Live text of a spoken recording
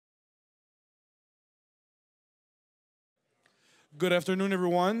Good afternoon,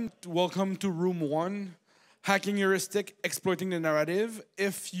 everyone. Welcome to Room 1, Hacking Heuristic, Exploiting the Narrative.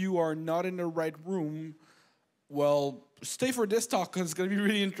 If you are not in the right room, well, stay for this talk because it's going to be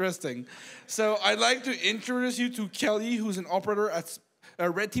really interesting. So I'd like to introduce you to Kelly, who's an operator at a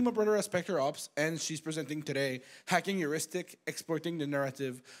red team operator at SpecterOps, and she's presenting today Hacking Heuristic, Exploiting the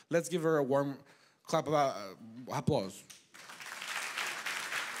Narrative. Let's give her a warm clap of applause.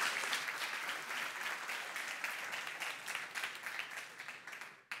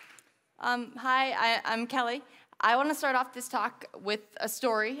 Hi, I'm Kelly. I want to start off this talk with a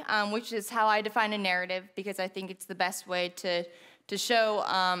story, which is how I define a narrative, because I think it's the best way to show,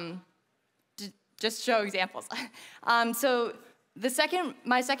 just show examples. So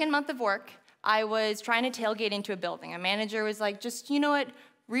my second month of work, I was trying to tailgate into a building. A manager was like, just, you know what,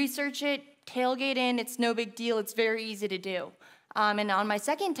 research it, tailgate in, it's no big deal, it's very easy to do. And on my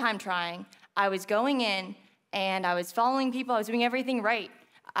second time trying, I was going in, and I was following people, I was doing everything right.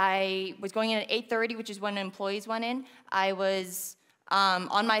 I was going in at 8:30, which is when employees went in. I was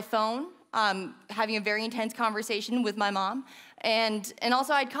on my phone, having a very intense conversation with my mom, and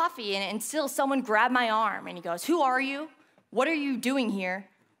also I had coffee, and still someone grabbed my arm, and he goes, "Who are you? What are you doing here?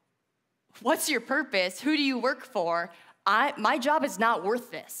 What's your purpose? Who do you work for? My job is not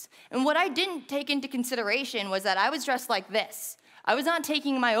worth this." And what I didn't take into consideration was that I was dressed like this. I was not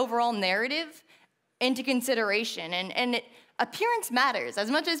taking my overall narrative into consideration, and appearance matters.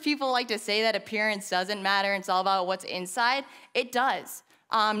 As much as people like to say that appearance doesn't matter, it's all about what's inside, it does.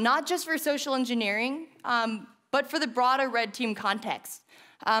 Not just for social engineering, but for the broader red team context.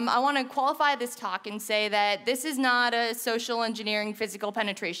 I want to qualify this talk and say that this is not a social engineering physical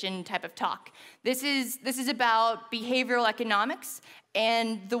penetration type of talk. This is about behavioral economics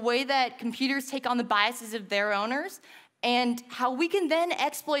and the way that computers take on the biases of their owners and how we can then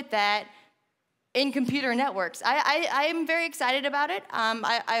exploit that in computer networks. I am very excited about it.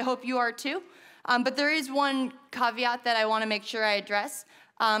 I hope you are too. But there is one caveat that I want to make sure I address.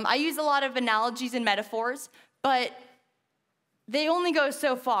 I use a lot of analogies and metaphors, but they only go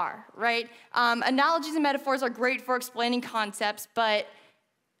so far, right? Analogies and metaphors are great for explaining concepts, but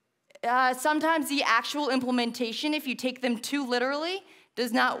sometimes the actual implementation, if you take them too literally,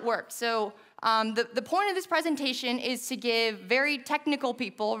 does not work. So the point of this presentation is to give very technical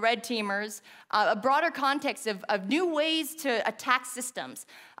people, red teamers, a broader context of new ways to attack systems.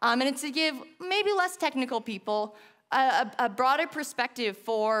 And it's to give maybe less technical people a broader perspective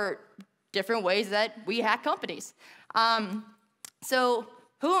for different ways that we hack companies. So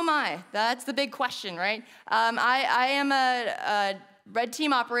who am I? That's the big question, right? I am a red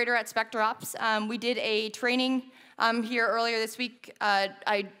team operator at SpecterOps. We did a training here earlier this week.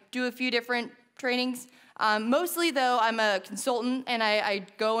 I do a few different trainings. Mostly, though, I'm a consultant, and I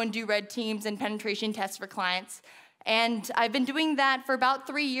go and do red teams and penetration tests for clients. And I've been doing that for about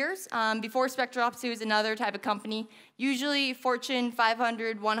 3 years. Before SpecterOps, it was another type of company, usually Fortune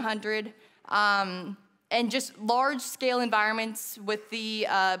 500, 100, and just large-scale environments with the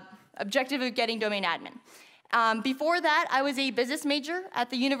objective of getting domain admin. Before that, I was a business major at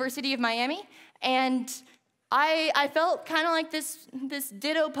the University of Miami, and I felt kind of like this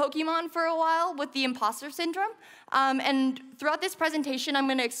ditto Pokemon for a while with the imposter syndrome. And throughout this presentation, I'm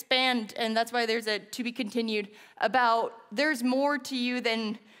going to expand, and that's why there's a to be continued, about there's more to you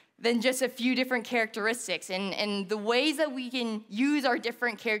than just a few different characteristics. And the ways that we can use our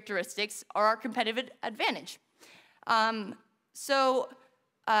different characteristics are our competitive advantage.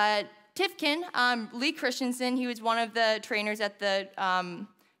 Tifkin, Lee Christensen, he was one of the trainers at the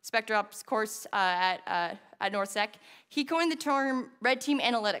SpecterOps course at NorthSec, he coined the term red team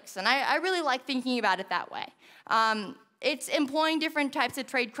analytics, and I really like thinking about it that way. It's employing different types of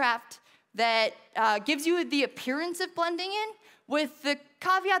tradecraft that gives you the appearance of blending in, with the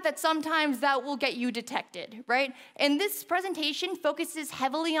caveat that sometimes that will get you detected, right? And this presentation focuses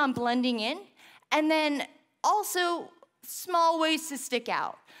heavily on blending in, and then also small ways to stick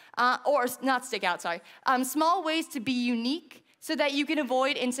out, or not stick out, sorry, small ways to be unique so that you can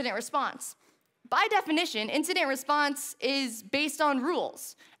avoid incident response. By definition, incident response is based on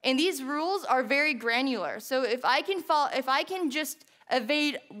rules, and these rules are very granular. So if I can just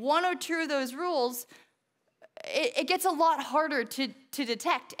evade one or two of those rules, it gets a lot harder to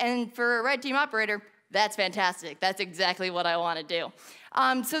detect. And for a red team operator, that's fantastic. That's exactly what I want to do.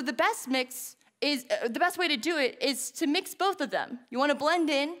 So the best way to do it is to mix both of them. You want to blend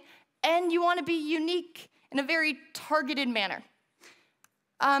in, and you want to be unique in a very targeted manner.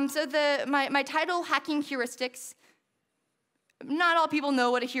 So my title, Hacking Heuristics, not all people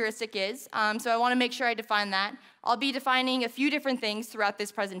know what a heuristic is, so I want to make sure I define that. I'll be defining a few different things throughout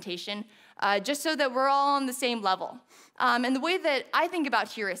this presentation, just so that we're all on the same level. And the way that I think about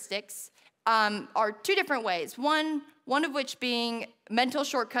heuristics are two different ways. One of which being mental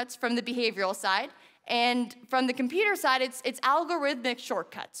shortcuts from the behavioral side, and from the computer side, it's algorithmic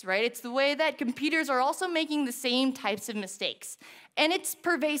shortcuts, right? It's the way that computers are also making the same types of mistakes. And it's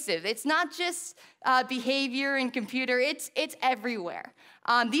pervasive. It's not just behavior and computer, it's everywhere.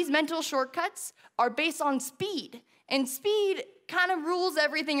 These mental shortcuts are based on speed, and speed kind of rules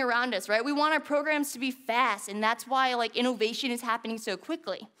everything around us, right? We want our programs to be fast, and that's why like innovation is happening so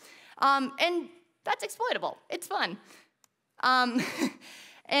quickly. And that's exploitable. It's fun. And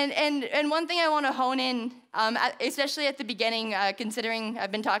one thing I want to hone in, especially at the beginning, considering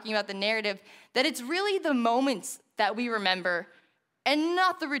I've been talking about the narrative, that it's really the moments that we remember and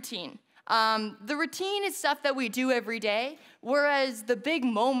not the routine. The routine is stuff that we do every day, whereas the big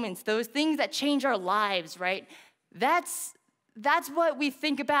moments, those things that change our lives, right? That's what we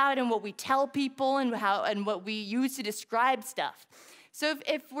think about and what we tell people and what we use to describe stuff. So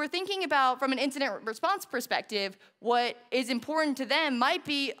if we're thinking about, from an incident response perspective, what is important to them might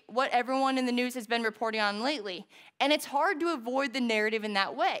be what everyone in the news has been reporting on lately. And it's hard to avoid the narrative in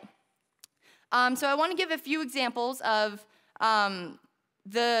that way. So I want to give a few examples of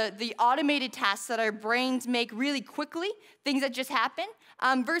the automated tasks that our brains make really quickly, things that just happen,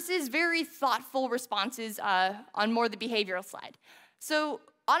 versus very thoughtful responses on more the behavioral side. So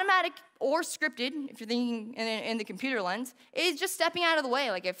automatic or scripted, if you're thinking in the computer lens, is just stepping out of the way.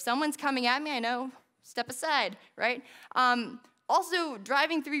 Like if someone's coming at me, I know, step aside, right? Also,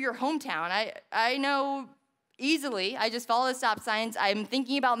 driving through your hometown, I know easily, I just follow the stop signs. I'm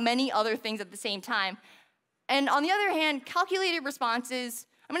thinking about many other things at the same time. And on the other hand, calculated responses,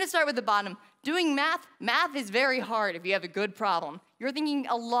 I'm going to start with the bottom. Doing math is very hard if you have a good problem. You're thinking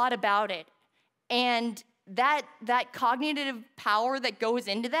a lot about it. And that cognitive power that goes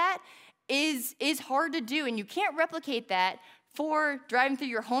into that is hard to do, and you can't replicate that for driving through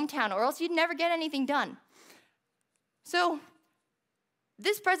your hometown, or else you'd never get anything done. So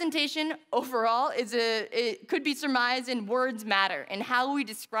this presentation overall it could be surmised in words matter, and how we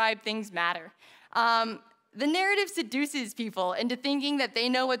describe things matter. The narrative seduces people into thinking that they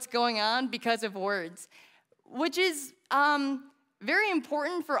know what's going on because of words, which is very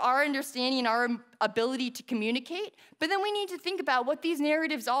important for our understanding and our ability to communicate, but then we need to think about what these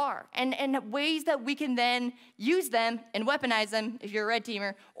narratives are and ways that we can then use them and weaponize them if you're a red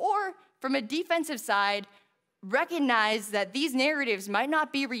teamer, or from a defensive side, recognize that these narratives might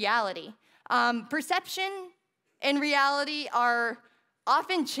not be reality. Perception and reality are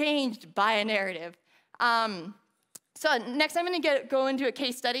often changed by a narrative. So next I'm going to go into a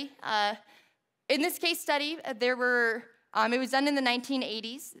case study. In this case study, it was done in the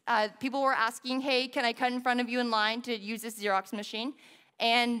 1980s. People were asking, hey, can I cut in front of you in line to use this Xerox machine?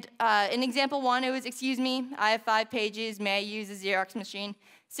 And in example one, it was, excuse me, I have 5 pages, may I use a Xerox machine?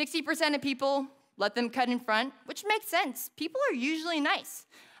 60% of people let them cut in front, which makes sense. People are usually nice.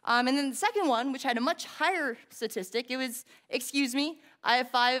 And then the second one, which had a much higher statistic, it was, excuse me, I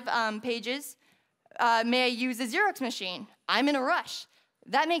have 5 pages, may I use a Xerox machine? I'm in a rush.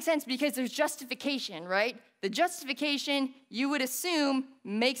 That makes sense because there's justification, right? The justification, you would assume,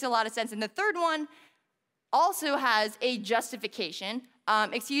 makes a lot of sense. And the third one also has a justification.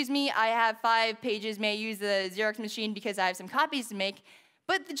 Excuse me, I have 5 pages, may I use the Xerox machine because I have some copies to make.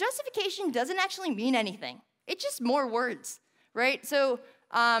 But the justification doesn't actually mean anything. It's just more words, right? So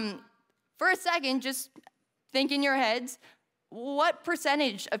for a second, just think in your heads, what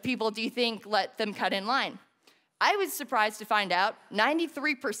percentage of people do you think let them cut in line? I was surprised to find out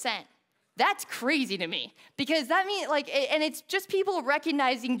 93%. That's crazy to me, because that means, and it's just people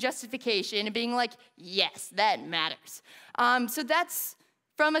recognizing justification and being like, yes, that matters. So that's,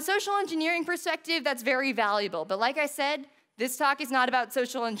 from a social engineering perspective, that's very valuable. But like I said, this talk is not about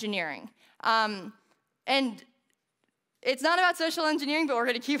social engineering. And it's not about social engineering, but we're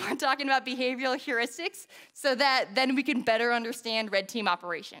going to keep on talking about behavioral heuristics so that then we can better understand red team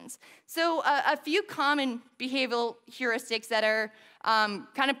operations. So a few common behavioral heuristics that are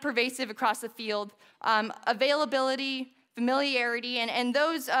kind of pervasive across the field: availability, familiarity, and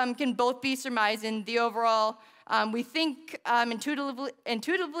those can both be surmised in the overall. We think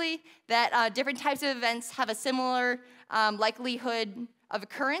intuitively that different types of events have a similar likelihood of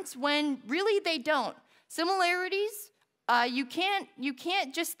occurrence when really they don't. Similarities, you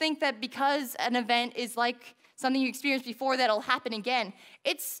can't just think that because an event is like something you experienced before that'll happen again.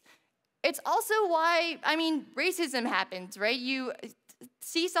 It's also why, racism happens, right? You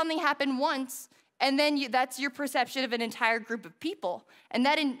see something happen once, and then that's your perception of an entire group of people. And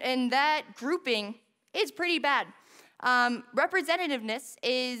that grouping is pretty bad. Representativeness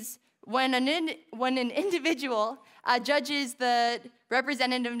is when an individual judges the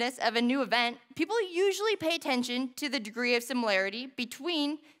representativeness of a new event, people usually pay attention to the degree of similarity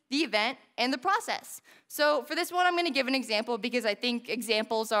between the event and the process. So for this one, I'm going to give an example because I think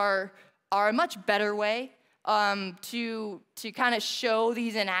examples are a much better way to kind of show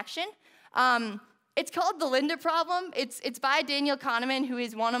these in action. It's called the Linda problem. It's by Daniel Kahneman, who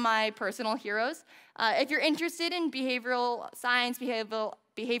is one of my personal heroes. If you're interested in behavioral science,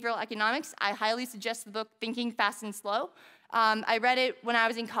 behavioral economics, I highly suggest the book Thinking Fast and Slow. I read it when I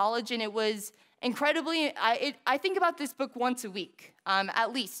was in college, and it was incredibly, I think about this book once a week,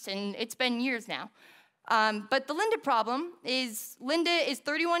 at least, and it's been years now. But the Linda problem is, Linda is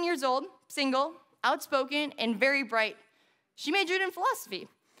 31 years old, single, outspoken, and very bright. She majored in philosophy.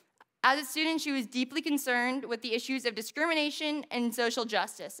 As a student, she was deeply concerned with the issues of discrimination and social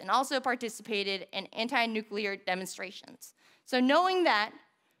justice, and also participated in anti-nuclear demonstrations. So knowing that,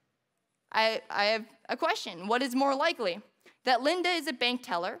 I have a question. What is more likely? That Linda is a bank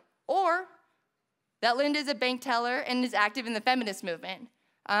teller, or that Linda is a bank teller and is active in the feminist movement?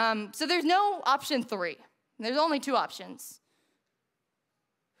 So there's no option 3. There's only 2 options.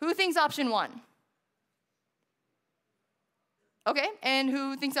 Who thinks option 1? Okay, and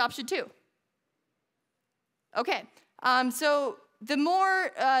who thinks option 2? Okay, so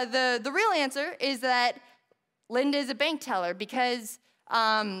the real answer is that Linda is a bank teller, because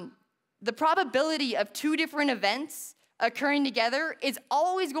the probability of 2 different events occurring together is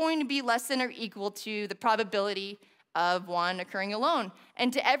always going to be less than or equal to the probability of one occurring alone.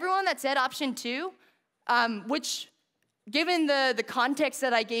 And to everyone that said option 2, which, given the context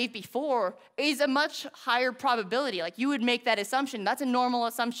that I gave before, is a much higher probability. Like, you would make that assumption. That's a normal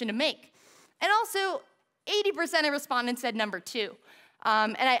assumption to make. And also, 80% of respondents said number 2.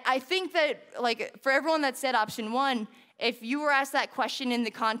 And I think that, like, for everyone that said option 1, if you were asked that question in the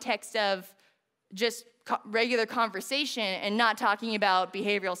context of just regular conversation and not talking about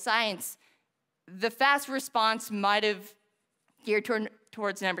behavioral science, the fast response might have geared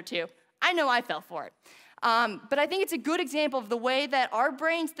towards number 2. I know I fell for it. But I think it's a good example of the way that our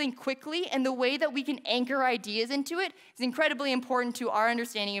brains think quickly, and the way that we can anchor ideas into it is incredibly important to our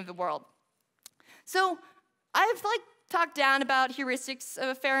understanding of the world. So I've talked down about heuristics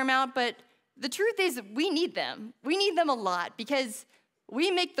a fair amount, but the truth is we need them. We need them a lot, because we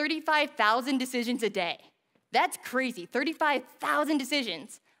make 35,000 decisions a day. That's crazy, 35,000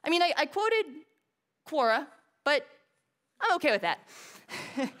 decisions. I mean, I quoted Quora, but I'm okay with that.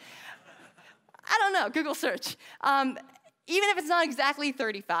 I don't know, Google search. Even if it's not exactly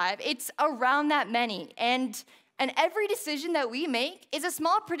 35, it's around that many. And every decision that we make is a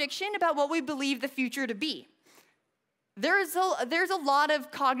small prediction about what we believe the future to be. There's a lot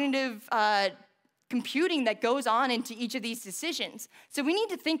of cognitive computing that goes on into each of these decisions. So we need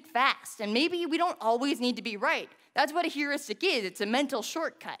to think fast, and maybe we don't always need to be right. That's what a heuristic is. It's a mental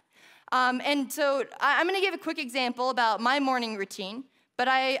shortcut. And so I'm going to give a quick example about my morning routine, but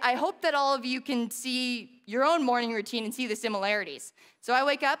I hope that all of you can see your own morning routine and see the similarities. So I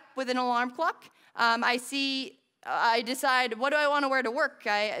wake up with an alarm clock. I decide, what do I want to wear to work?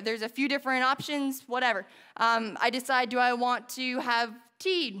 There's a few different options, whatever. I decide, do I want to have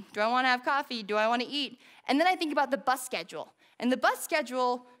tea? Do I want to have coffee? Do I want to eat? And then I think about the bus schedule. And the bus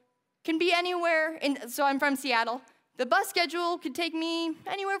schedule can be anywhere, so I'm from Seattle. The bus schedule could take me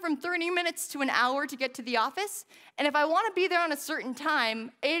anywhere from 30 minutes to an hour to get to the office. And if I want to be there on a certain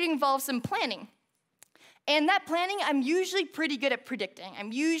time, it involves some planning. And that planning, I'm usually pretty good at predicting.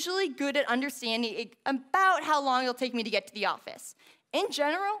 I'm usually good at understanding about how long it'll take me to get to the office. In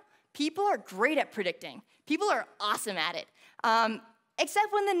general, people are great at predicting. People are awesome at it,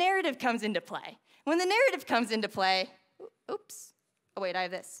 except when the narrative comes into play. When the narrative comes into play, oops, oh wait, I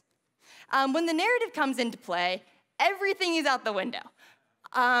have this. When the narrative comes into play, everything is out the window.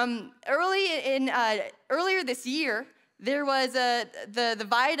 Earlier this year, there was the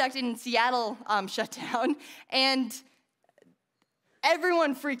viaduct in Seattle shut down, and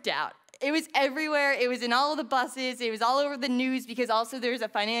everyone freaked out. It was everywhere. It was in all of the buses. It was all over the news, because also there's a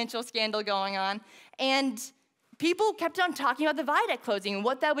financial scandal going on. And people kept on talking about the viaduct closing and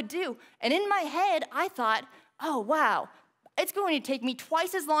what that would do. And in my head, I thought, oh, wow, it's going to take me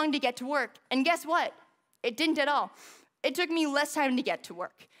twice as long to get to work. And guess what? It didn't at all. It took me less time to get to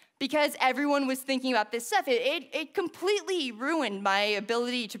work, because everyone was thinking about this stuff. It completely ruined my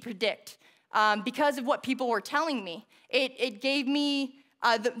ability to predict because of what people were telling me. It gave me,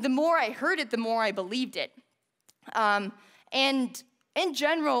 the more I heard it, the more I believed it. And in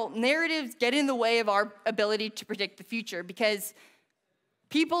general, narratives get in the way of our ability to predict the future because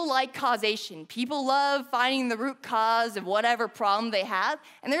people like causation. People love finding the root cause of whatever problem they have,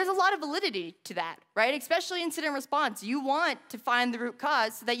 and there's a lot of validity to that, right? Especially incident response. You want to find the root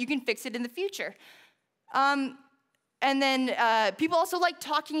cause so that you can fix it in the future. And then people also like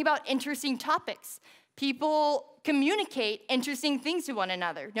talking about interesting topics. People communicate interesting things to one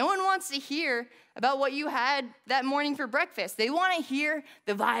another. No one wants to hear about what you had that morning for breakfast. They want to hear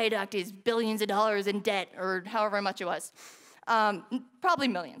the viaduct is billions of dollars in debt, or however much it was. Probably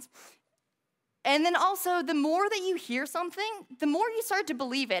millions. And then also, the more that you hear something, the more you start to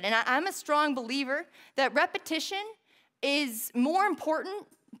believe it. And I'm a strong believer that repetition is more important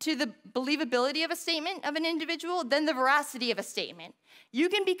to the believability of a statement of an individual than the veracity of a statement. You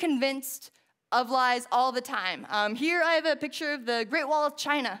can be convinced of lies all the time. Here I have a picture of the Great Wall of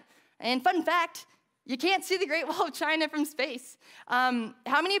China. And fun fact, you can't see the Great Wall of China from space. How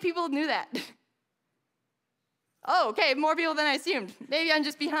many people knew that? Oh, okay, more people than I assumed. Maybe I'm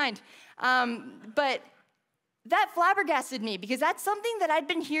just behind. But that flabbergasted me because that's something that I'd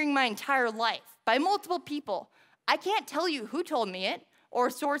been hearing my entire life by multiple people. I can't tell you who told me it or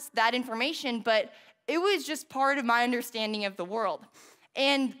sourced that information, but it was just part of my understanding of the world.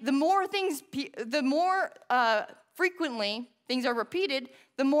 And the more frequently things are repeated,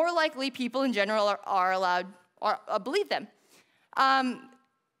 the more likely people in general are allowed or believe them.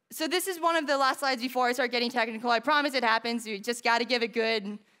 So this is one of the last slides before I start getting technical. I promise it happens. You just got to give a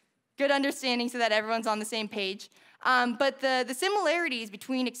good understanding so that everyone's on the same page. But the similarities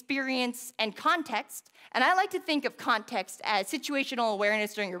between experience and context, and I like to think of context as situational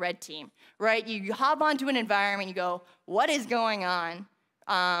awareness during a red team, right? You hop onto an environment, you go, what is going on?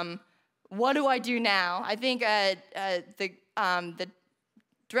 What do I do now? I think the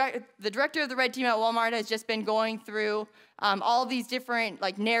director of the red team at Walmart has just been going through all these different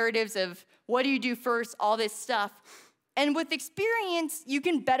narratives of what do you do first, all this stuff. And with experience, you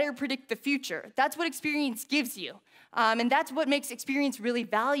can better predict the future. That's what experience gives you. And that's what makes experience really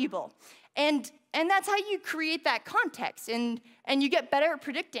valuable. And that's how you create that context and you get better at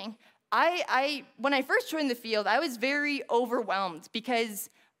predicting. When I first joined the field, I was very overwhelmed because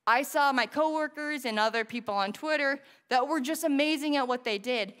I saw my coworkers and other people on Twitter that were just amazing at what they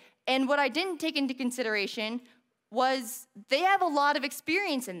did. And what I didn't take into consideration was they have a lot of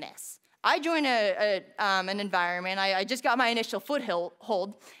experience in this. I joined an environment. I just got my initial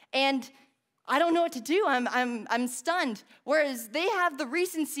foothold, and I don't know what to do. I'm stunned. Whereas they have the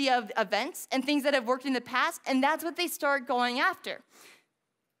recency of events and things that have worked in the past, and that's what they start going after.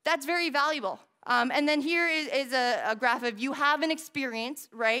 That's very valuable. And then here is a graph of you have an experience,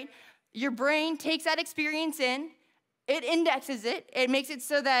 right? Your brain takes that experience in, it indexes it, it makes it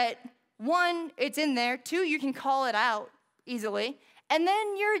so that, one, it's in there, two, you can call it out easily, and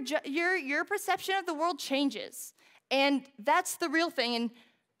then your perception of the world changes. And that's the real thing, and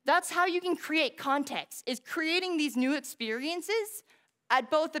that's how you can create context, is creating these new experiences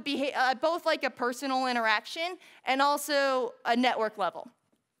at both like a personal interaction and also a network level.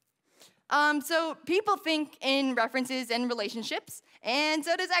 So people think in references and relationships, and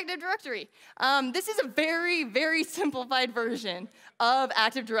so does Active Directory. This is a very, very simplified version of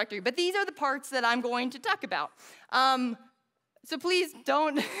Active Directory, but these are the parts that I'm going to talk about. So please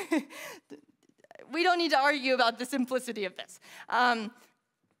don't, we don't need to argue about the simplicity of this.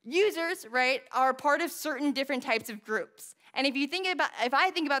 Users, right, are part of certain different types of groups. And if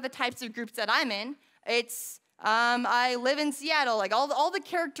I think about the types of groups that I'm in, it's I live in Seattle, like all the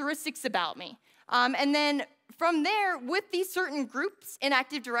characteristics about me. And then from there, with these certain groups in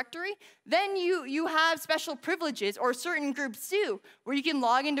Active Directory, then you have special privileges, or certain groups do, where you can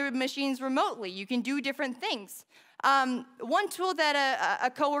log into machines remotely. You can do different things. One tool that a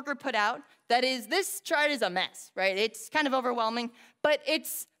coworker put out that is, this chart is a mess, right? It's kind of overwhelming, but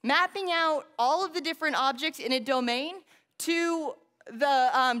it's mapping out all of the different objects in a domain to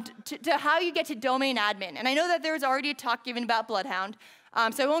how you get to domain admin. And I know that there was already a talk given about Bloodhound,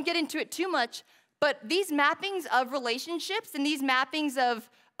 so I won't get into it too much, but these mappings of relationships and these mappings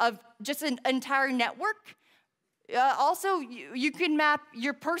of just an entire network, also you can map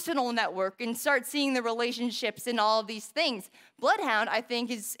your personal network and start seeing the relationships in all of these things. Bloodhound, I think,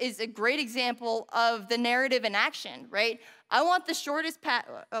 is a great example of the narrative in action, right? I want the shortest path.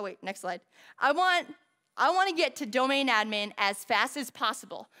 Oh wait, next slide. I want to get to domain admin as fast as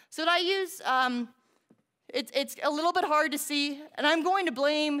possible. So what I use, it's a little bit hard to see, and I'm going to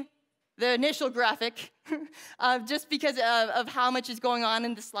blame the initial graphic just because of how much is going on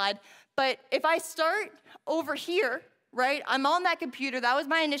in the slide. But if I start over here, right, I'm on that computer, that was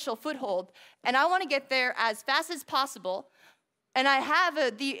my initial foothold, and I want to get there as fast as possible. and I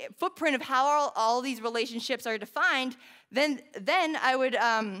have the footprint of how all these relationships are defined, then I would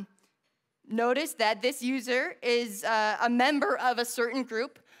notice that this user is a member of a certain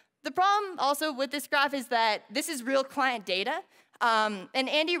group. The problem also with this graph is that this is real client data. And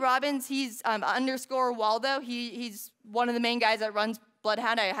Andy Robbins, he's underscore Waldo. He's one of the main guys that runs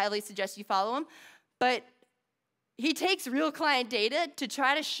Bloodhound. I highly suggest you follow him. But he takes real client data to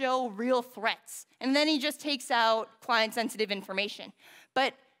try to show real threats. And then he just takes out client-sensitive information.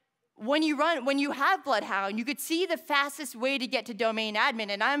 But when you have Bloodhound, you could see the fastest way to get to domain admin.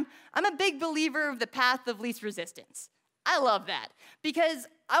 And I'm a big believer of the path of least resistance. I love that because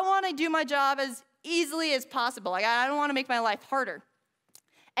I want to do my job as easily as possible. Like, I don't want to make my life harder.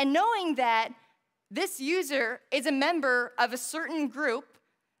 And knowing that this user is a member of a certain group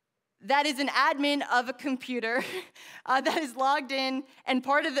that is an admin of a computer that is logged in and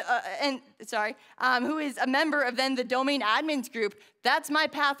part of the, who is a member of then the domain admins group, that's my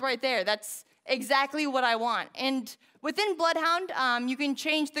path right there. That's exactly what I want. And within Bloodhound, you can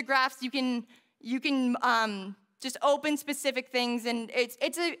change the graphs. You can just open specific things, and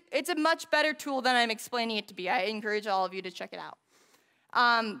it's a much better tool than I'm explaining it to be. I encourage all of you to check it out.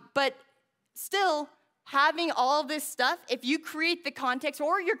 But still, having all of this stuff, if you create the context,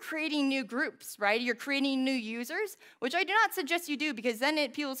 or you're creating new groups, right? You're creating new users, which I do not suggest you do, because then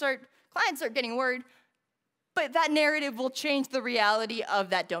clients start getting worried. But that narrative will change the reality of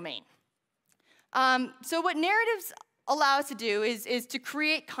that domain. So what narratives allow us to do is to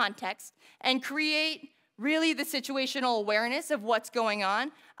create context and create really the situational awareness of what's going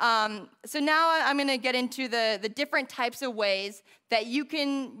on. So now I'm going to get into the different types of ways that you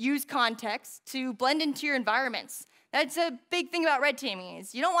can use context to blend into your environments. That's a big thing about red teaming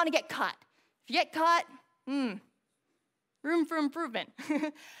is you don't want to get caught. If you get caught, room for improvement.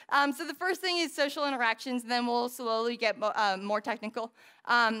 So the first thing is social interactions, and then we'll slowly get more technical.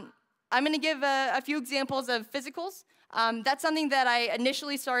 I'm going to give a few examples of physicals. That's something that I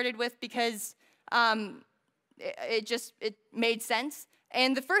initially started with because it made sense.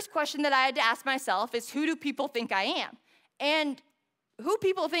 And the first question that I had to ask myself is, who do people think I am? And who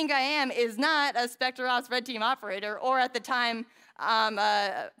people think I am is not a SpecterOps red team operator or at the time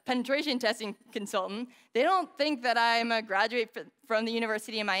a penetration testing consultant. They don't think that I'm a graduate from the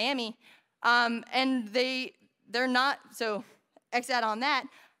University of Miami. And they're not, so exit on that.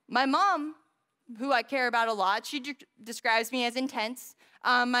 My mom, who I care about a lot, she describes me as intense.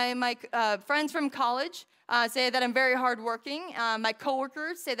 My friends from college say that I'm very hardworking. My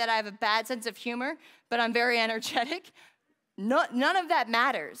coworkers say that I have a bad sense of humor, but I'm very energetic. None of that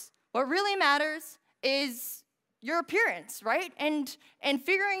matters. What really matters is your appearance, right? And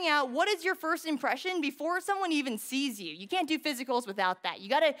figuring out what is your first impression before someone even sees you. You can't do physicals without that. You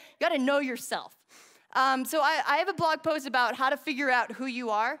gotta know yourself. So I have a blog post about how to figure out who you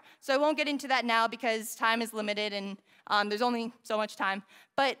are. So I won't get into that now because time is limited and there's only so much time.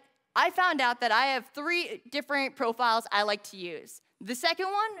 But I found out that I have 3 different profiles I like to use. The second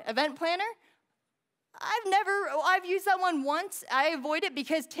one, event planner, I've used that one once. I avoid it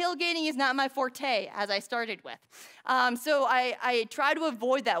because tailgating is not my forte, as I started with. So I try to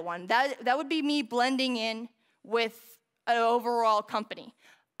avoid that one. That would be me blending in with an overall company.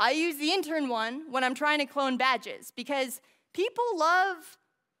 I use the intern one when I'm trying to clone badges because people love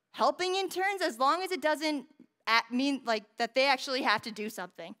helping interns as long as it doesn't mean like that they actually have to do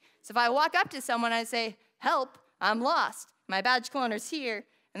something. So if I walk up to someone and I say, help, I'm lost, my badge cloner's here,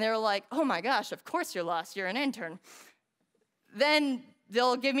 and they're like, oh my gosh, of course you're lost, you're an intern. Then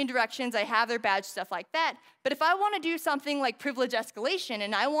they'll give me directions, I have their badge, stuff like that. But if I want to do something like privilege escalation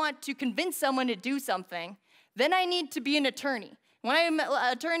and I want to convince someone to do something, then I need to be an attorney. When I'm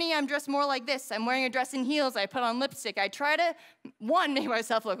an attorney, I'm dressed more like this. I'm wearing a dress and heels, I put on lipstick. I try to, 1, make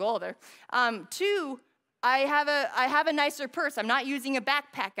myself look older. 2, I have a nicer purse. I'm not using a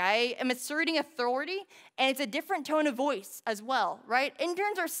backpack. I am asserting authority, and it's a different tone of voice as well, right?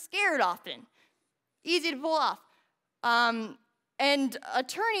 Interns are scared often. Easy to pull off. And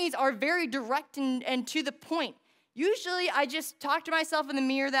attorneys are very direct and to the point. Usually, I just talk to myself in the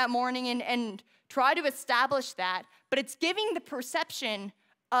mirror that morning and try to establish that, but it's giving the perception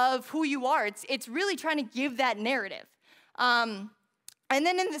of who you are. It's really trying to give that narrative. And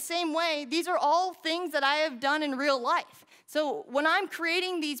then in the same way, these are all things that I have done in real life. So when I'm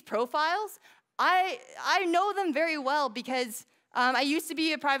creating these profiles, I know them very well because I used to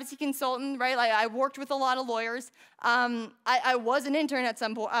be a privacy consultant, right? Like I worked with a lot of lawyers. I was an intern at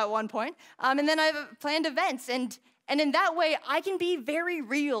one point, and then I've planned events, and in that way, I can be very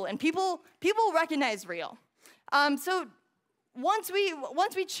real, and people recognize real. So once we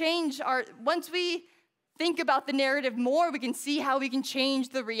think about the narrative more, we can see how we can change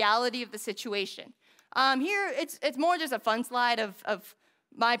the reality of the situation. Here, it's more just a fun slide of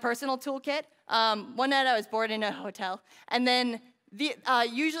my personal toolkit. One night I was bored in a hotel, and then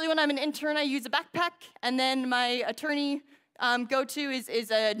usually when I'm an intern, I use a backpack, and then my attorney go-to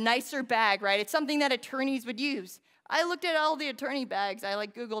is a nicer bag, right? It's something that attorneys would use. I looked at all the attorney bags. I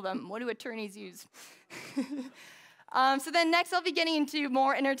Googled them. What do attorneys use? So then next I'll be getting into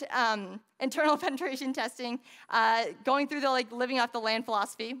more internal penetration testing, going through the living off the land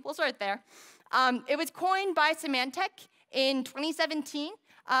philosophy. We'll start there. It was coined by Symantec in 2017,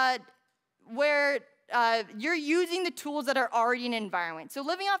 where you're using the tools that are already in an environment. So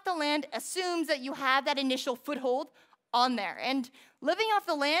living off the land assumes that you have that initial foothold on there. And living off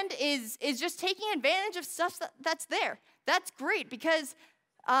the land is just taking advantage of stuff that's there. That's great because,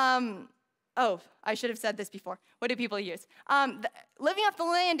 oh, I should have said this before. What do people use? Living off the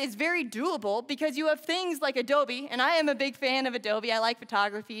land is very doable because you have things like Adobe, and I am a big fan of Adobe. I like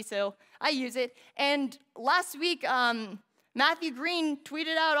photography, so I use it. And last week, Matthew Green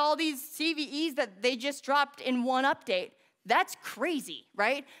tweeted out all these CVEs that they just dropped in one update. That's crazy,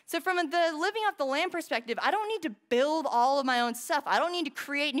 right? So from the living off the land perspective, I don't need to build all of my own stuff. I don't need to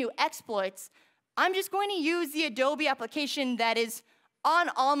create new exploits. I'm just going to use the Adobe application that is on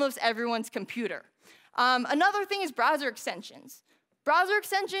almost everyone's computer. Another thing is browser extensions. Browser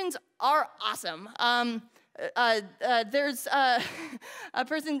extensions are awesome. There's a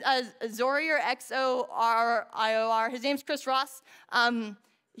person, Zorier, X-O-R-I-O-R. His name's Chris Ross.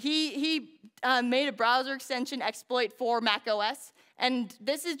 He made a browser extension exploit for Mac OS, and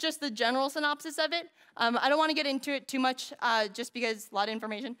this is just the general synopsis of it. I don't want to get into it too much, just because a lot of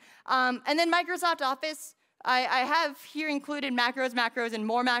information. And then Microsoft Office, I have here included macros, and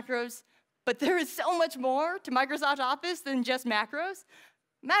more macros, but there is so much more to Microsoft Office than just macros.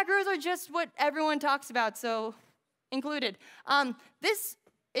 Macros are just what everyone talks about, so included. This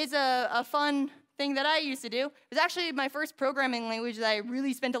is a fun thing that I used to do. It was actually my first programming language that I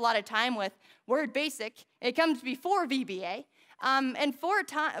really spent a lot of time with, Word Basic. It comes before VBA. And for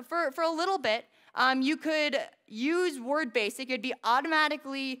a little bit, you could use Word Basic. It'd be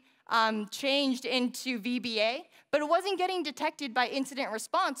automatically changed into VBA, but it wasn't getting detected by incident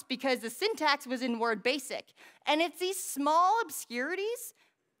response because the syntax was in Word Basic. And it's these small obscurities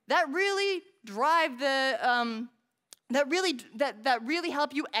that really drive the, that really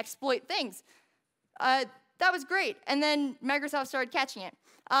help you exploit things. That was great, and then Microsoft started catching it.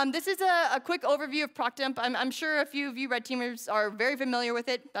 This is a quick overview of ProcDump. I'm sure a few of you red teamers are very familiar with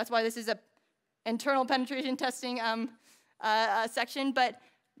it. That's why this is a internal penetration testing section. But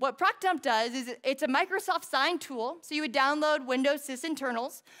what ProcDump does is it's a Microsoft signed tool. So you would download Windows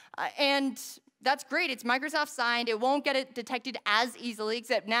sysinternals, and that's great. It's Microsoft signed. It won't get it detected as easily,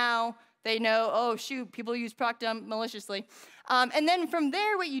 except now they know, oh, shoot, people use ProcDump maliciously. And then from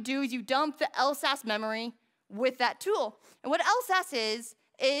there, what you do is you dump the LSASS memory with that tool. And what LSASS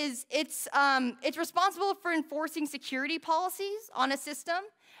is it's responsible for enforcing security policies on a system,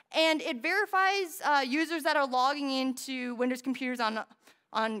 and it verifies users that are logging into Windows computers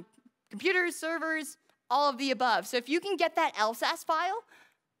on computers, servers, all of the above. So if you can get that LSASS file,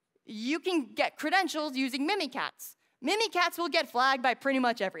 you can get credentials using Mimikatz. Mimikatz will get flagged by pretty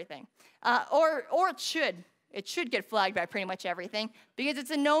much everything, or it should. It should get flagged by pretty much everything because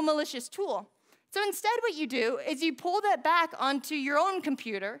it's a no malicious tool. So instead what you do is you pull that back onto your own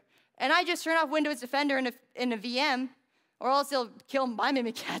computer, and I just turn off Windows Defender in a VM, or else it'll kill my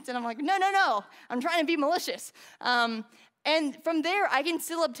Mimikatz, and I'm like, no, I'm trying to be malicious. And from there, I can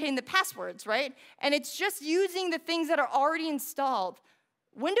still obtain the passwords, right? And it's just using the things that are already installed.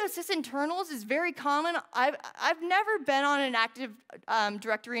 Windows sysinternals is very common. I've never been on an Active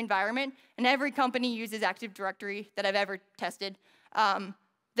Directory environment, and every company uses Active Directory that I've ever tested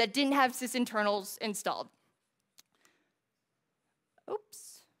that didn't have sysinternals installed.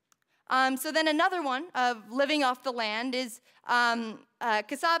 Oops. So then another one of living off the land is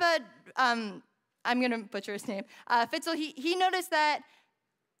Kasaba, I'm going to butcher his name, Fitzel. He noticed that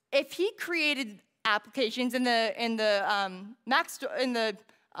if he created applications in the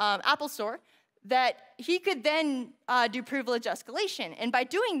Apple Store, that he could then do privilege escalation, and by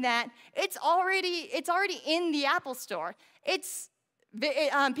doing that, it's already in the Apple Store.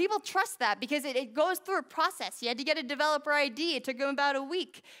 People trust that because it goes through a process. He had to get a developer ID. It took him about a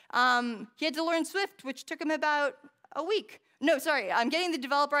week. He had to learn Swift, which took him about a week. No, sorry, getting the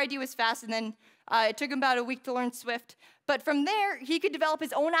developer ID was fast, and then it took him about a week to learn Swift. But from there, he could develop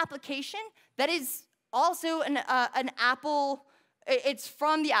his own application that is also an Apple. It's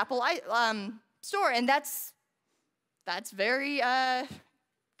from the Apple Store, and that's very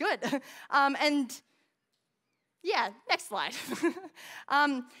good. And Yeah, next slide.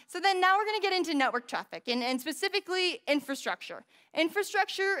 So then now we're going to get into network traffic, and specifically infrastructure.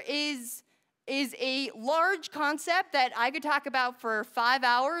 Infrastructure is a large concept that I could talk about for 5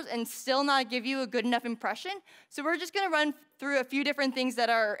 hours and still not give you a good enough impression. So we're just going to run through a few different things that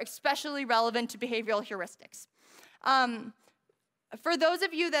are especially relevant to behavioral heuristics. For those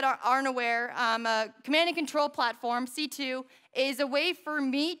of you that aren't aware, a command and control platform, C2, is a way for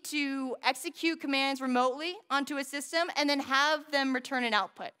me to execute commands remotely onto a system and then have them return an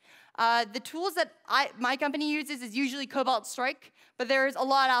output. The tools that my company uses is usually Cobalt Strike, but there's a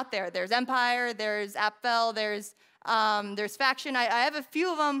lot out there. There's Empire, there's AppVel, there's Faction. I have a few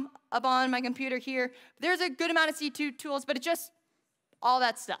of them up on my computer here. There's a good amount of C2 tools, but it's just all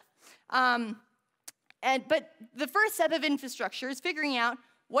that stuff. But the first step of infrastructure is figuring out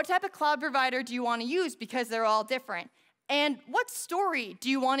what type of cloud provider do you want to use, because they're all different. And what story do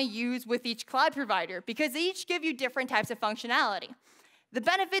you want to use with each cloud provider, because they each give you different types of functionality. The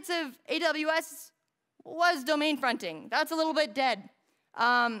benefits of AWS was domain fronting. That's a little bit dead.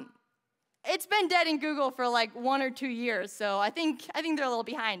 It's been dead in Google for like 1 or 2 years, so I think they're a little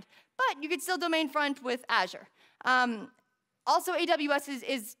behind. But you could still domain front with Azure. Also, AWS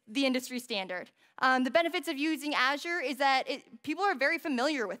is the industry standard. The benefits of using Azure is that people are very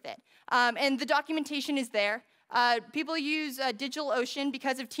familiar with it, and the documentation is there. People use DigitalOcean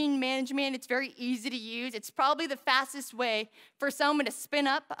because of team management. It's very easy to use. It's probably the fastest way for someone to spin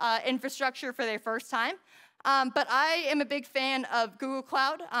up infrastructure for their first time. But I am a big fan of Google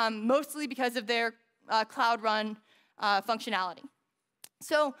Cloud, mostly because of their Cloud Run functionality.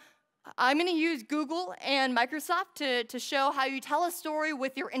 So I'm going to use Google and Microsoft to show how you tell a story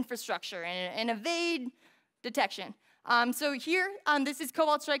with your infrastructure and evade detection. So here, this is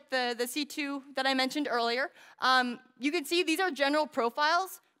Cobalt Strike, the C2 that I mentioned earlier. You can see these are general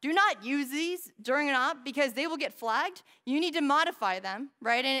profiles. Do not use these during an op because they will get flagged. You need to modify them,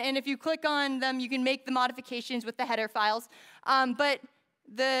 right? And if you click on them, you can make the modifications with the header files. But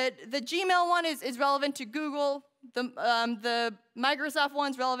the Gmail one is relevant to Google. The Microsoft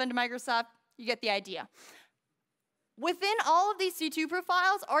one's relevant to Microsoft. You get the idea. Within all of these C2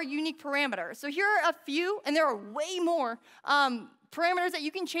 profiles are unique parameters. So here are a few, and there are way more parameters that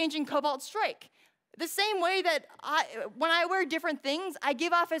you can change in Cobalt Strike. The same way that when I wear different things, I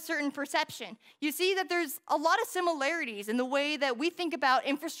give off a certain perception. You see that there's a lot of similarities in the way that we think about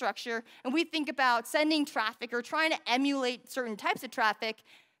infrastructure and we think about sending traffic or trying to emulate certain types of traffic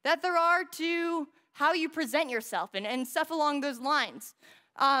that there are to how you present yourself and stuff along those lines.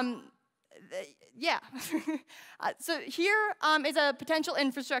 Yeah. So here is a potential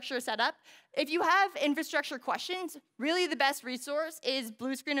infrastructure setup. If you have infrastructure questions, really the best resource is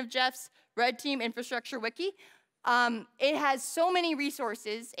Blue Screen of Jeff's Red Team Infrastructure Wiki. It has so many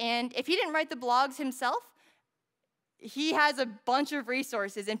resources, and if he didn't write the blogs himself, he has a bunch of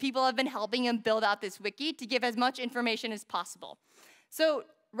resources, and people have been helping him build out this wiki to give as much information as possible. So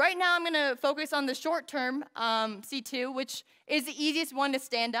right now I'm going to focus on the short-term C2, which is the easiest one to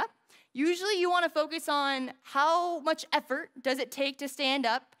stand up. Usually you want to focus on how much effort does it take to stand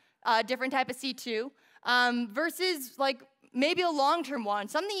up a different type of C2 versus like maybe a long-term one,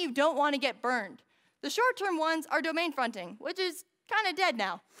 something you don't want to get burned. The short-term ones are domain fronting, which is kind of dead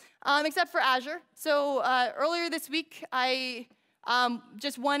now, except for Azure. So earlier this week, I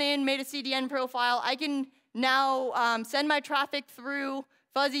just went in, made a CDN profile. I can now send my traffic through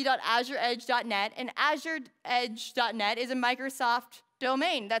fuzzy.azureedge.net, and azureedge.net is a Microsoft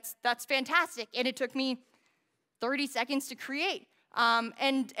domain. That's fantastic, and it took me 30 seconds to create.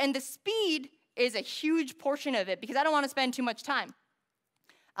 And the speed is a huge portion of it because I don't want to spend too much time.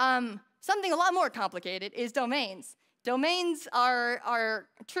 Something a lot more complicated is domains. Domains are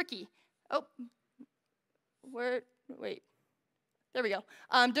tricky. Oh, wait. There we go.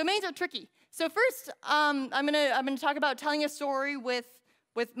 Domains are tricky. So first, I'm gonna talk about telling a story with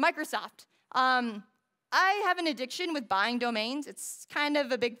Microsoft. I have an addiction with buying domains. It's kind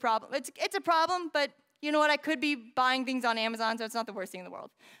of a big problem. It's a problem, but you know what? I could be buying things on Amazon, so it's not the worst thing in the world.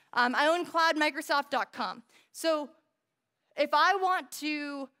 I own cloudmicrosoft.com. So if I want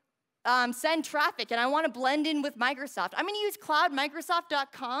to send traffic and I want to blend in with Microsoft, I'm going to use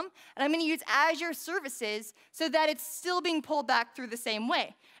cloudmicrosoft.com, and I'm going to use Azure services so that it's still being pulled back through the same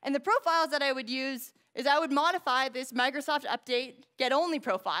way. And the profiles that I would use is I would modify this Microsoft Update Get Only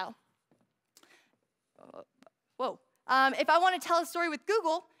profile. If I want to tell a story with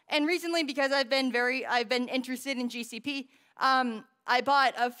Google, and recently because I've been interested in GCP, I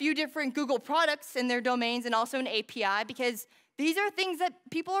bought a few different Google products and their domains and also an API because these are things that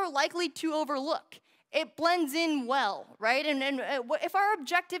people are likely to overlook. It blends in well, right? And if our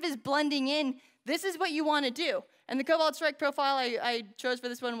objective is blending in, this is what you want to do. And the Cobalt Strike profile I chose for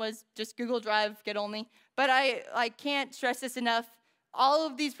this one was just Google Drive, get only. But I can't stress this enough. All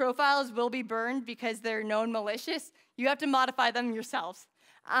of these profiles will be burned because they're known malicious. You have to modify them yourselves.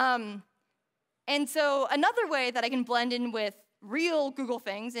 And so another way that I can blend in with real Google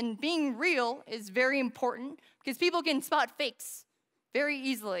things, and being real is very important because people can spot fakes very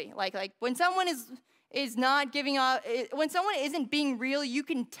easily. Like when someone is not giving up, when someone isn't being real, you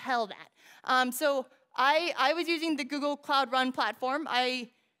can tell that. So I was using the Google Cloud Run platform.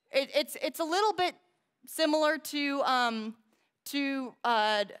 It's a little bit similar to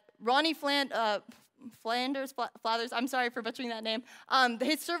Ronnie Flathers, I'm sorry for butchering that name,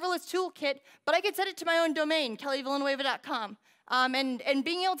 his serverless toolkit, but I could set it to my own domain, kellyvillanueva.com. And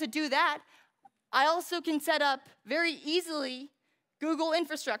being able to do that, I also can set up very easily Google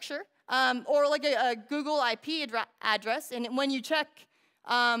infrastructure, or like a Google IP address, and when you check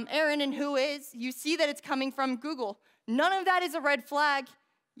Aaron and who is, you see that it's coming from Google. None of that is a red flag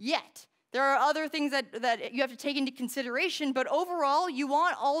yet. There are other things that you have to take into consideration, but overall, you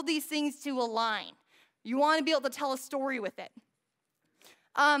want all these things to align. You want to be able to tell a story with it.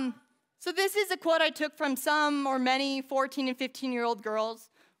 So this is a quote I took from some or many 14 and 15-year-old girls.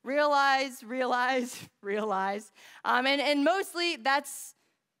 Realize, realize, realize. And mostly that's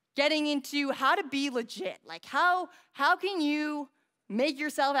getting into how to be legit. Like how can you make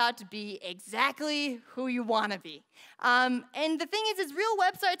yourself out to be exactly who you want to be? And the thing is real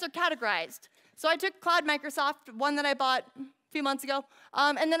websites are categorized. So I took Cloud Microsoft, one that I bought a few months ago,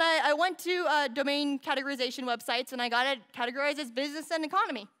 and then I went to domain categorization websites, and I got it categorized as business and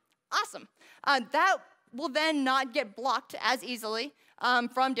economy. Awesome. That will then not get blocked as easily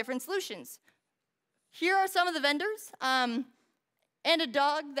from different solutions. Here are some of the vendors. And a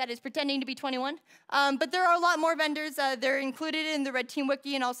dog that is pretending to be 21. But there are a lot more vendors. They're included in the Red Team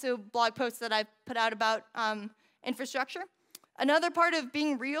Wiki and also blog posts that I've put out about infrastructure. Another part of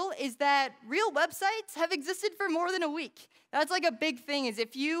being real is that real websites have existed for more than a week. That's like a big thing, is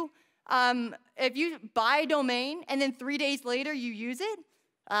if you buy a domain and then 3 days later you use it,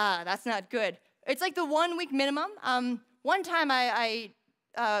 that's not good. It's like the 1 week minimum. One time I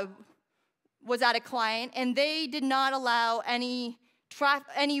was at a client and they did not allow any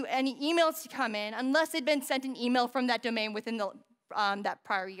emails to come in unless they'd been sent an email from that domain within that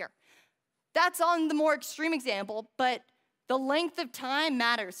prior year. That's on the more extreme example, but the length of time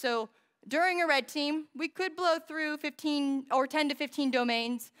matters. So during a red team, we could blow through 15 or 10 to 15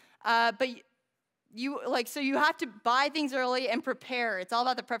 domains, but so you have to buy things early and prepare. It's all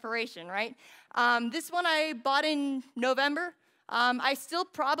about the preparation, right? This one I bought in November. I still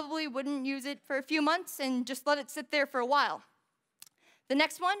probably wouldn't use it for a few months and just let it sit there for a while. The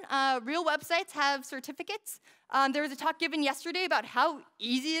next one, real websites have certificates. There was a talk given yesterday about how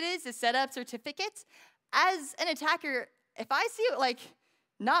easy it is to set up certificates. As an attacker, if I see,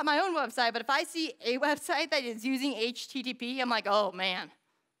 not my own website, but if I see a website that is using HTTP, I'm like, oh man,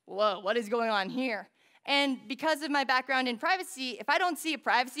 whoa, what is going on here? And because of my background in privacy, if I don't see a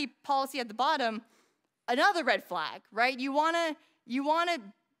privacy policy at the bottom, another red flag, right? You wanna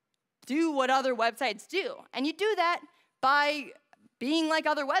do what other websites do, and you do that by being like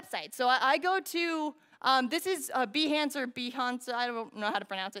other websites. So I go to, this is Behance or Behance, I don't know how to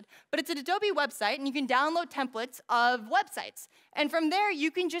pronounce it, but it's an Adobe website, and you can download templates of websites. And from there, you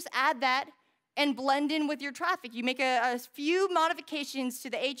can just add that and blend in with your traffic. You make a few modifications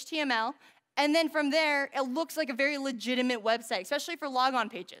to the HTML, and then from there, it looks like a very legitimate website, especially for logon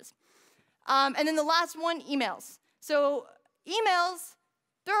pages. And then the last one, emails. So emails,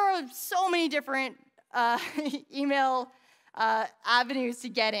 there are so many different email avenues to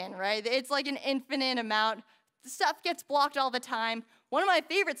get in, right? It's like an infinite amount. The stuff gets blocked all the time. One of my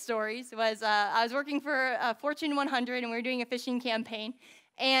favorite stories was I was working for Fortune 100, and we were doing a phishing campaign.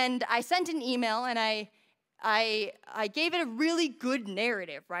 And I sent an email, and I gave it a really good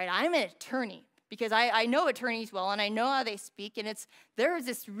narrative, right? I'm an attorney, because I know attorneys well, and I know how they speak, and there is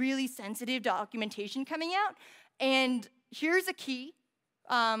this really sensitive documentation coming out, and here's a key,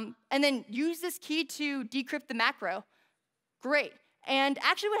 and then use this key to decrypt the macro. Great. And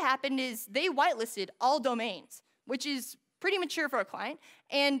actually what happened is they whitelisted all domains, which is pretty mature for a client,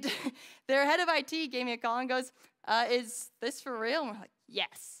 and their head of IT gave me a call and goes, is this for real? And we're like,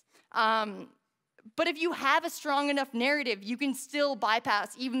 yes. But if you have a strong enough narrative, you can still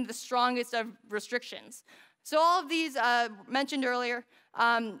bypass even the strongest of restrictions. So all of these mentioned earlier,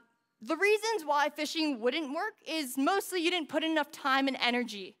 the reasons why phishing wouldn't work is mostly you didn't put enough time and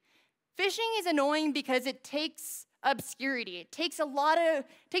energy. Phishing is annoying because it takes obscurity. It takes a lot of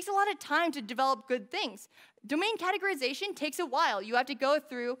time to develop good things. Domain categorization takes a while. You have to go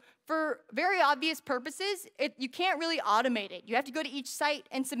through, for very obvious purposes, you can't really automate it. You have to go to each site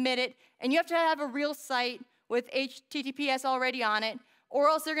and submit it, and you have to have a real site with HTTPS already on it, or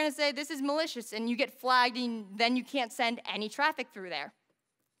else they're gonna say this is malicious, and you get flagged, and then you can't send any traffic through there.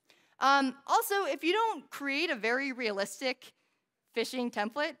 Also, if you don't create a very realistic phishing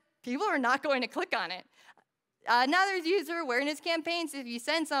template, people are not going to click on it. Now there's user awareness campaigns. If you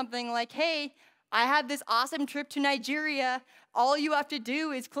send something like, hey, I have this awesome trip to Nigeria, all you have to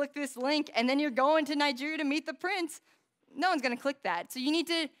do is click this link, and then you're going to Nigeria to meet the prince, no one's gonna click that. So you need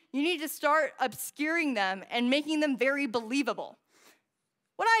to start obscuring them and making them very believable.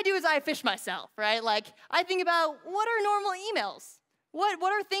 What I do is I fish myself, right? Like, I think about what are normal emails? What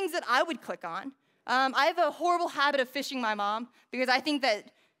are things that I would click on? I have a horrible habit of phishing my mom because I think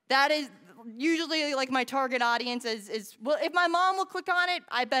that is usually like my target audience is well, if my mom will click on it,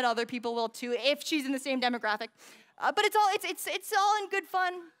 I bet other people will too if she's in the same demographic. But it's all in good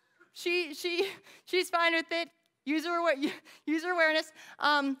fun. She's fine with it. User awareness.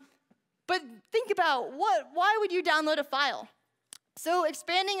 But think about why would you download a file? So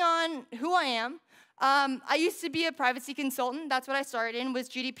expanding on who I am. I used to be a privacy consultant. That's what I started in, was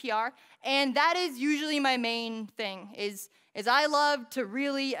GDPR. And that is usually my main thing, is I love to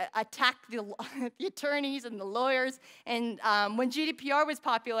really attack the attorneys and the lawyers. And when GDPR was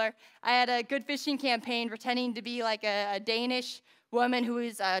popular, I had a good phishing campaign pretending to be like a Danish woman who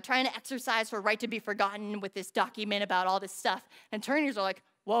was trying to exercise her right to be forgotten with this document about all this stuff. And attorneys are like,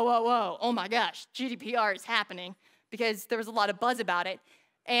 whoa, whoa, whoa, oh my gosh, GDPR is happening, because there was a lot of buzz about it.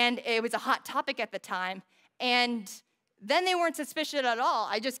 And it was a hot topic at the time. And then they weren't suspicious at all.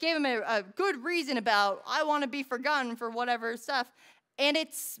 I just gave them a good reason about, I want to be forgotten for whatever stuff. And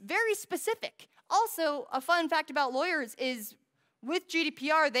it's very specific. Also, a fun fact about lawyers is with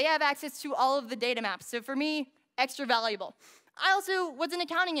GDPR, they have access to all of the data maps. So for me, extra valuable. I also was an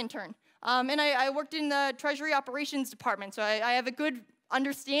accounting intern. And I worked in the Treasury Operations Department. So I have a good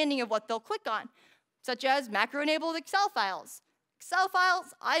understanding of what they'll click on, such as macro-enabled Excel files. Excel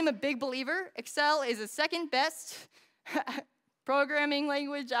files, I'm a big believer. Excel is the second best programming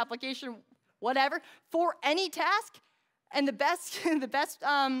language, application, whatever, for any task. And the best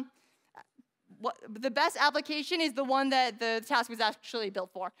application is the one that the task was actually built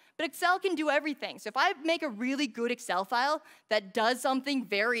for. But Excel can do everything. So if I make a really good Excel file that does something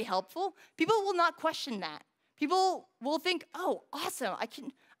very helpful, people will not question that. People will think, oh, awesome,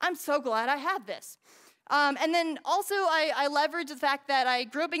 I'm so glad I have this. And then also, I leverage the fact that I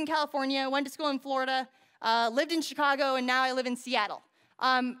grew up in California, went to school in Florida, lived in Chicago, and now I live in Seattle.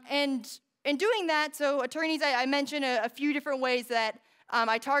 And in doing that, so attorneys, I mentioned a few different ways that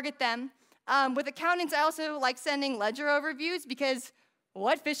I target them. With accountants, I also like sending ledger overviews, because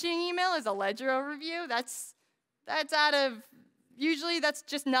what phishing email is a ledger overview? That's usually that's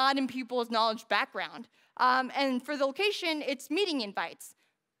just not in people's knowledge background. And for the location, it's meeting invites.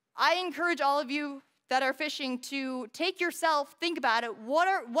 I encourage all of you that are phishing to take yourself, think about it,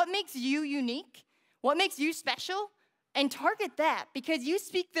 what makes you unique, what makes you special, and target that, because you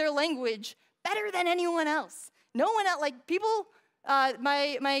speak their language better than anyone else. No one else, like people,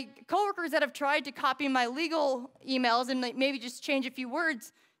 my coworkers that have tried to copy my legal emails and maybe just change a few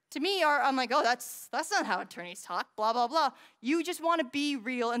words, to me I'm like, oh, that's not how attorneys talk, blah, blah, blah. You just want to be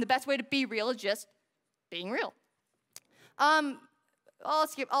real, and the best way to be real is just being real. I'll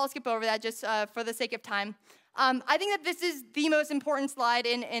skip over that just for the sake of time. I think that this is the most important slide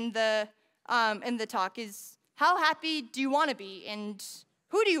in the talk, is how happy do you want to be, and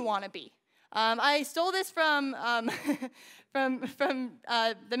who do you want to be? I stole this from the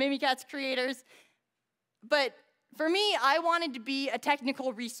Mimikatz creators, but for me, I wanted to be a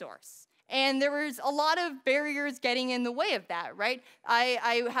technical resource. And there was a lot of barriers getting in the way of that, right?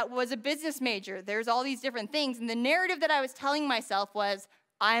 I was a business major. There's all these different things. And the narrative that I was telling myself was,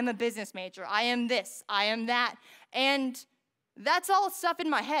 I am a business major. I am this. I am that. And that's all stuff in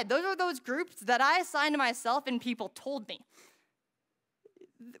my head. Those are those groups that I assigned to myself and people told me.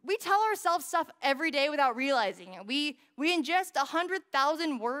 We tell ourselves stuff every day without realizing it. We ingest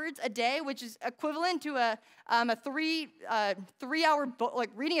 100,000 words a day, which is equivalent to a 3-hour book,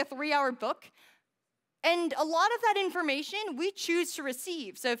 like reading a 3-hour book. And a lot of that information we choose to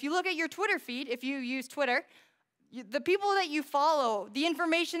receive. So if you look at your Twitter feed, if you use Twitter, the people that you follow, the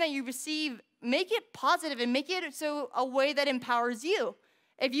information that you receive, make it positive and make it so a way that empowers you.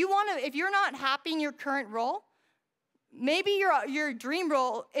 If you're not happy in your current role, maybe your dream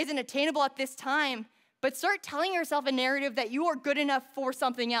role isn't attainable at this time, but start telling yourself a narrative that you are good enough for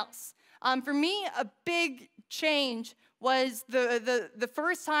something else. For me, a big change was the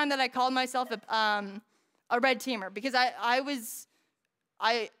first time that I called myself a red teamer because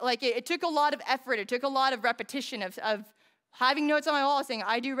it took a lot of effort. It took a lot of repetition of having notes on my wall saying,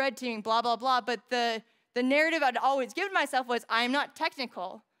 I do red teaming, blah, blah, blah. But the narrative I'd always given myself was, I'm not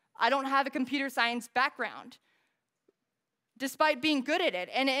technical. I don't have a computer science background, despite being good at it.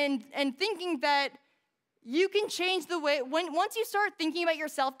 And thinking that you can change the way, once you start thinking about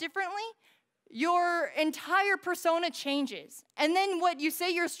yourself differently, your entire persona changes. And then what you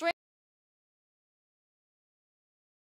say your strength